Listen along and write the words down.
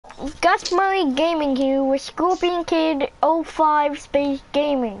Gus Murray Gaming here with Scorpion Kid 05 Space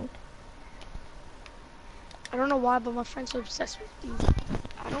Gaming. I don't know why, but my friends are obsessed with these.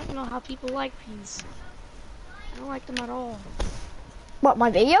 I don't know how people like these. I don't like them at all. What,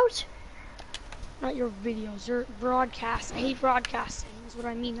 my videos? Not your videos, your broadcasts. I hate broadcasting, is what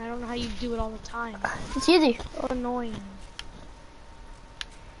I mean. I don't know how you do it all the time. It's easy. So annoying.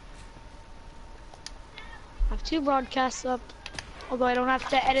 I have 2 broadcasts up, although I don't have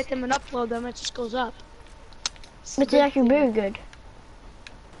to edit them and upload them, it just goes up. It's actually very good.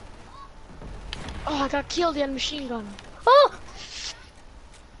 Oh, I got killed, he had a machine gun. Oh!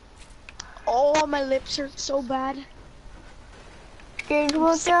 Oh, my lips hurt so bad. Kids I'm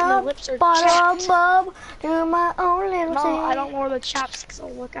woke sick, my up, lips are bottle chapped. bub, do my own little No, thing. I don't know where the chapsticks.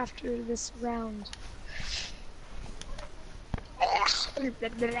 I'll look after this round.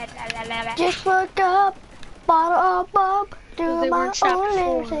 Just woke up, bottle bub, do They my weren't chapped own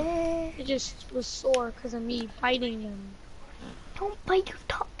little before. thing. It just was sore because of me biting them. Don't bite your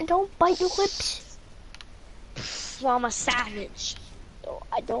tongue, don't bite your lips. Well, I'm a savage, so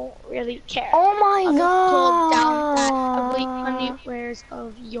I don't really care. Oh my I'll god. just pull down that ugly underwears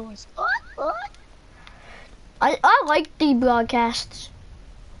of yours. I like the broadcasts.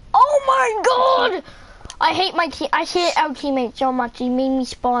 Oh my god! I hate my team. I hate our teammates so much. He made me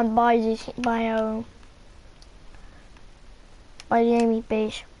spawn by the enemy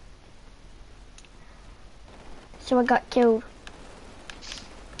base. So I got killed.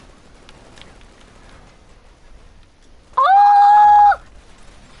 Oh!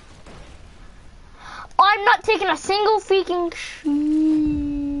 I'm not taking a single freaking shoot.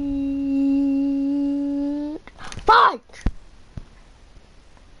 Fight!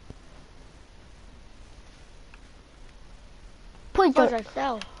 Please don't. I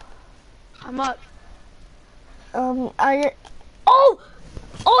fell. I'm up. Oh,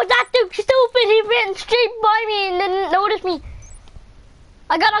 that dude's stupid. He ran straight by me and didn't notice me.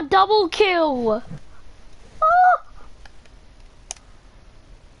 I got a double kill. Oh.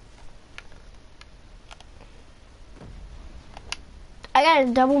 I got a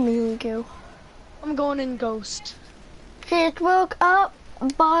double melee kill. I'm going in ghost. Just woke up,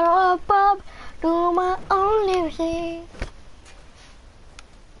 bottle up, up, do my own little thing.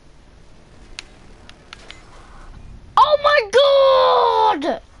 Oh my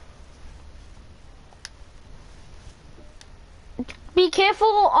god! Be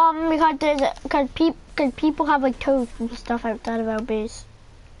careful, because people have like toads and stuff outside of our base.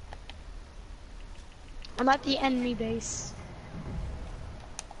 I'm at the enemy base.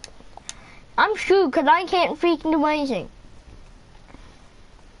 I'm screwed because I can't freaking do anything.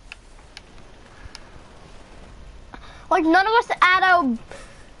 Like none of us at our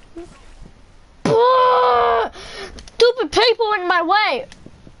stupid people in my way.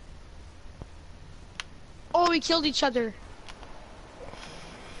 Oh, we killed each other.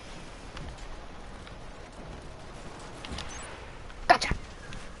 Gotcha.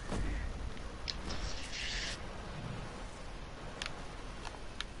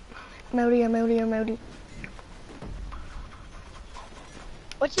 Melody.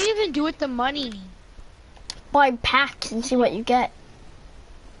 What do you even do with the money? Buy packs and see what you get.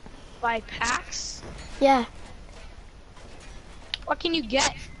 Buy packs? Yeah. What can you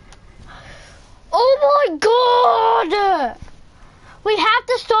get? Oh my god! We have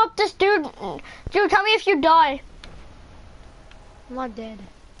to stop this dude. Dude, tell me if you die. I'm not dead.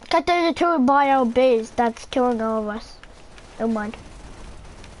 Cause there's a dude by our base that's killing all of us. Don't mind.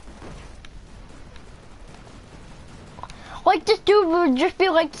 Like this dude would just be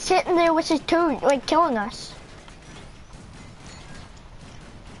like sitting there with his dude, like killing us.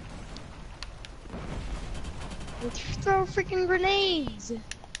 Throw freaking grenades.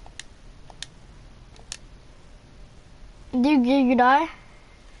 Did you die?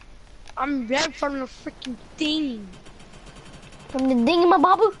 I'm dead from the freaking thing. From the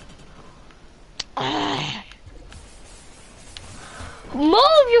dingy-ma-babu?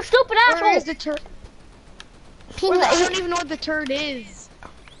 Move, you stupid asshole! Where is the turret? I don't even know what the turret is.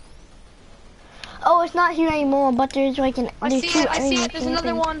 Oh, it's not here anymore, but there's like an... I see it, there's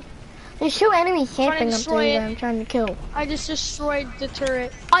another one. There's 2 enemies camping up destroy there it. that I'm trying to kill. I just destroyed the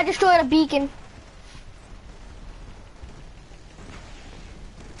turret. I destroyed a beacon.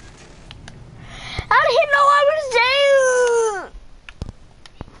 How did he know I was there?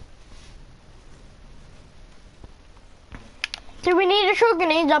 So we need to throw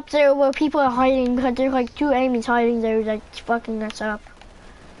grenades up there where people are hiding because there's like 2 enemies hiding there that's fucking us up.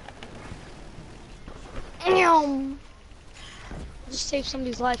 Just save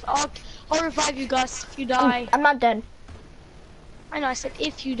somebody's life. I'll revive you, Gus, if you die. I'm not dead. I know, I said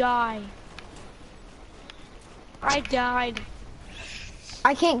if you die. I died.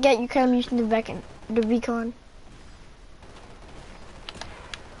 I can't get you because I'm using the beacon.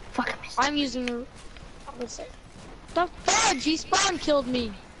 Fuck, I missed. I'm using the... I would say... The fudge! He spawn killed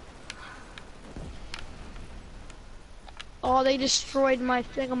me! Oh, they destroyed my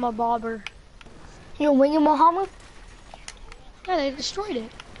thingamabobber. You wing him, Muhammad? Yeah, they destroyed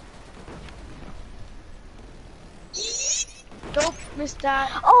it. Nope, missed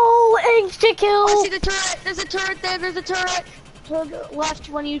that. Oh, extra kill! Oh, I see the turret! There's a turret there, there's a turret! To the left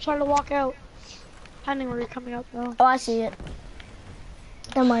when you try to walk out. Depending where you're coming out though. Oh, I see it.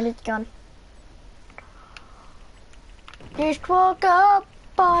 Never mind, it's gone. Just woke up,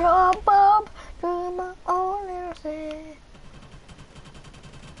 bottle up, up, do my own little thing.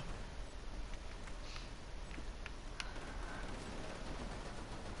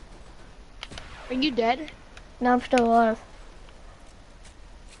 Are you dead? No, I'm still alive.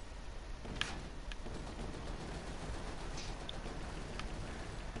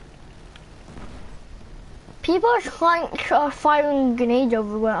 People are firing grenades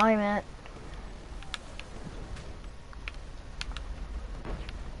over where I'm at.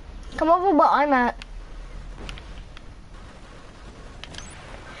 Come over where I'm at.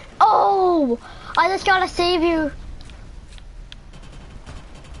 Oh! I just gotta save you.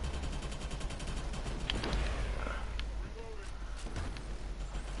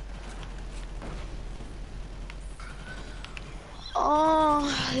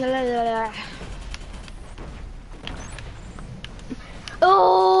 Oh, la, la, la, la.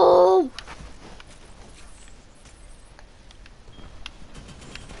 Oh!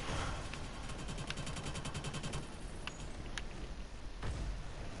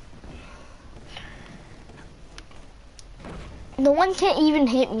 No one can't even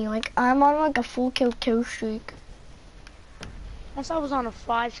hit me. Like, I'm on like a full kill streak. Once I was on a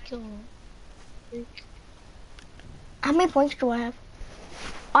 5 kill streak. How many points do I have?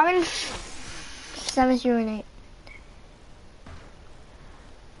 I'm in 7, 0, and 8.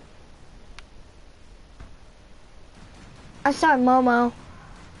 I start Momo.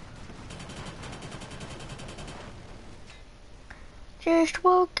 Just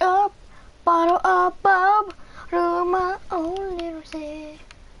woke up, bottle up, up, do my own little thing.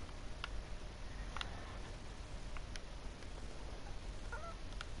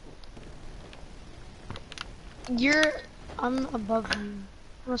 I'm above you.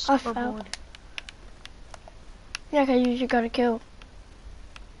 I'm a I scoreboard. Yeah, cause you just got a kill.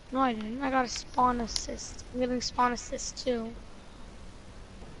 No, I didn't. I got a spawn assist. I'm getting spawn assist too.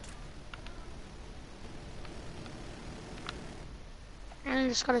 And I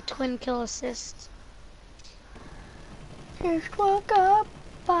just got a twin kill assist. Just woke up,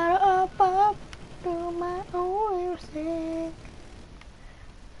 bottle up, do my own little thing.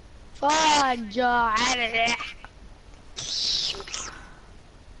 Fudge!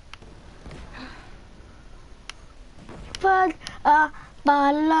 Fuck,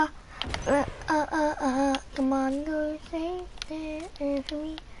 bala, come on, go shake that for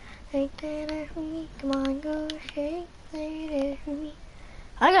me, shake that for me, come on, go shake that for me.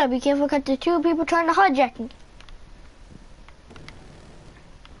 I gotta be careful because there's 2 people trying to hijack me.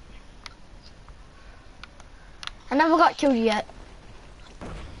 I never got killed yet.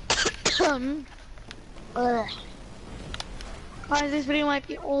 Guys, this video might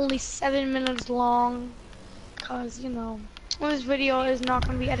be only 7 minutes long. Cause, you know, this video is not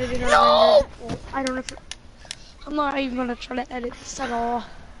gonna be edited or No! rendered. I don't know if I'm not even gonna try to edit this at all.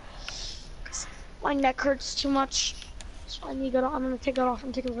 Cause my neck hurts too much. So I'm gonna take it off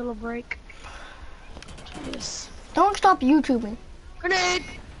and take a little break. Try this. Don't stop YouTubing. Grenade!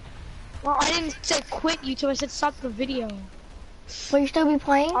 Well, I didn't say quit YouTube, I said stop the video. Will you still be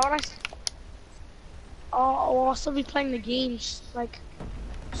playing? I'll still be playing the games, like,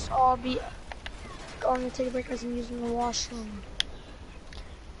 so I'll be going to take a break as I'm using the washroom.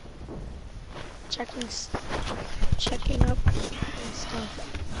 Checking up and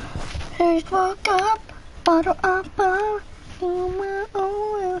stuff. Just woke up, bottle up, do my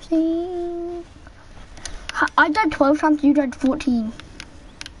own little thing. I died 12 times, you died 14.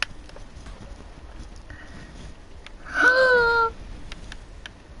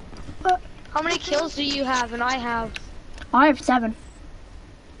 How many kills do you have and I have? I have 7.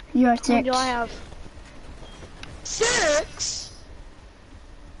 You have 6. How many do I have? 6?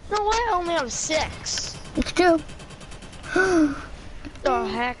 No way, I only have 6. It's 2. The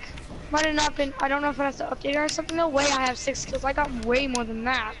heck? Might have not been, I don't know if I have to update or something. No way I have 6 kills. I got way more than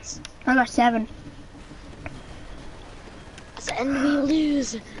that. I got 7. And we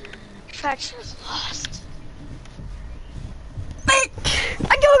lose. Faction is lost.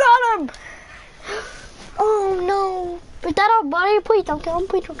 Hey, please don't kill him.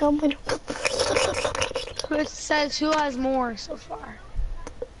 Please don't kill him. Please don't kill him. It says who has more so far.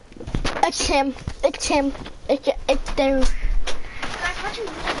 It's him. It's him. It's there. Guys, watch your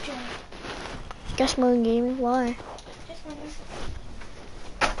YouTube channel. Guess Moon Gaming. Why? Just wondering.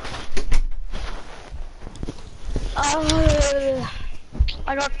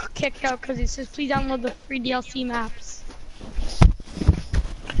 I got kicked out because it says please download the free DLC maps.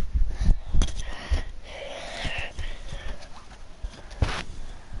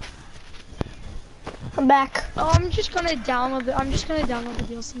 I'm back. Oh, I'm just gonna download the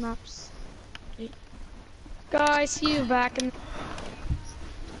DLC maps. Wait. Guys, see you back in.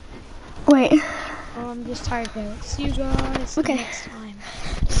 Wait. Oh, I'm just tired though. See you guys next time.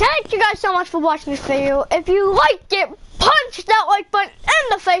 Thank you guys so much for watching this video. If you liked it, punch that like button in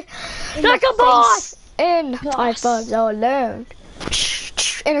the face like a boss. In high fives all alone.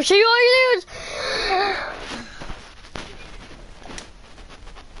 And I'll see you all you dudes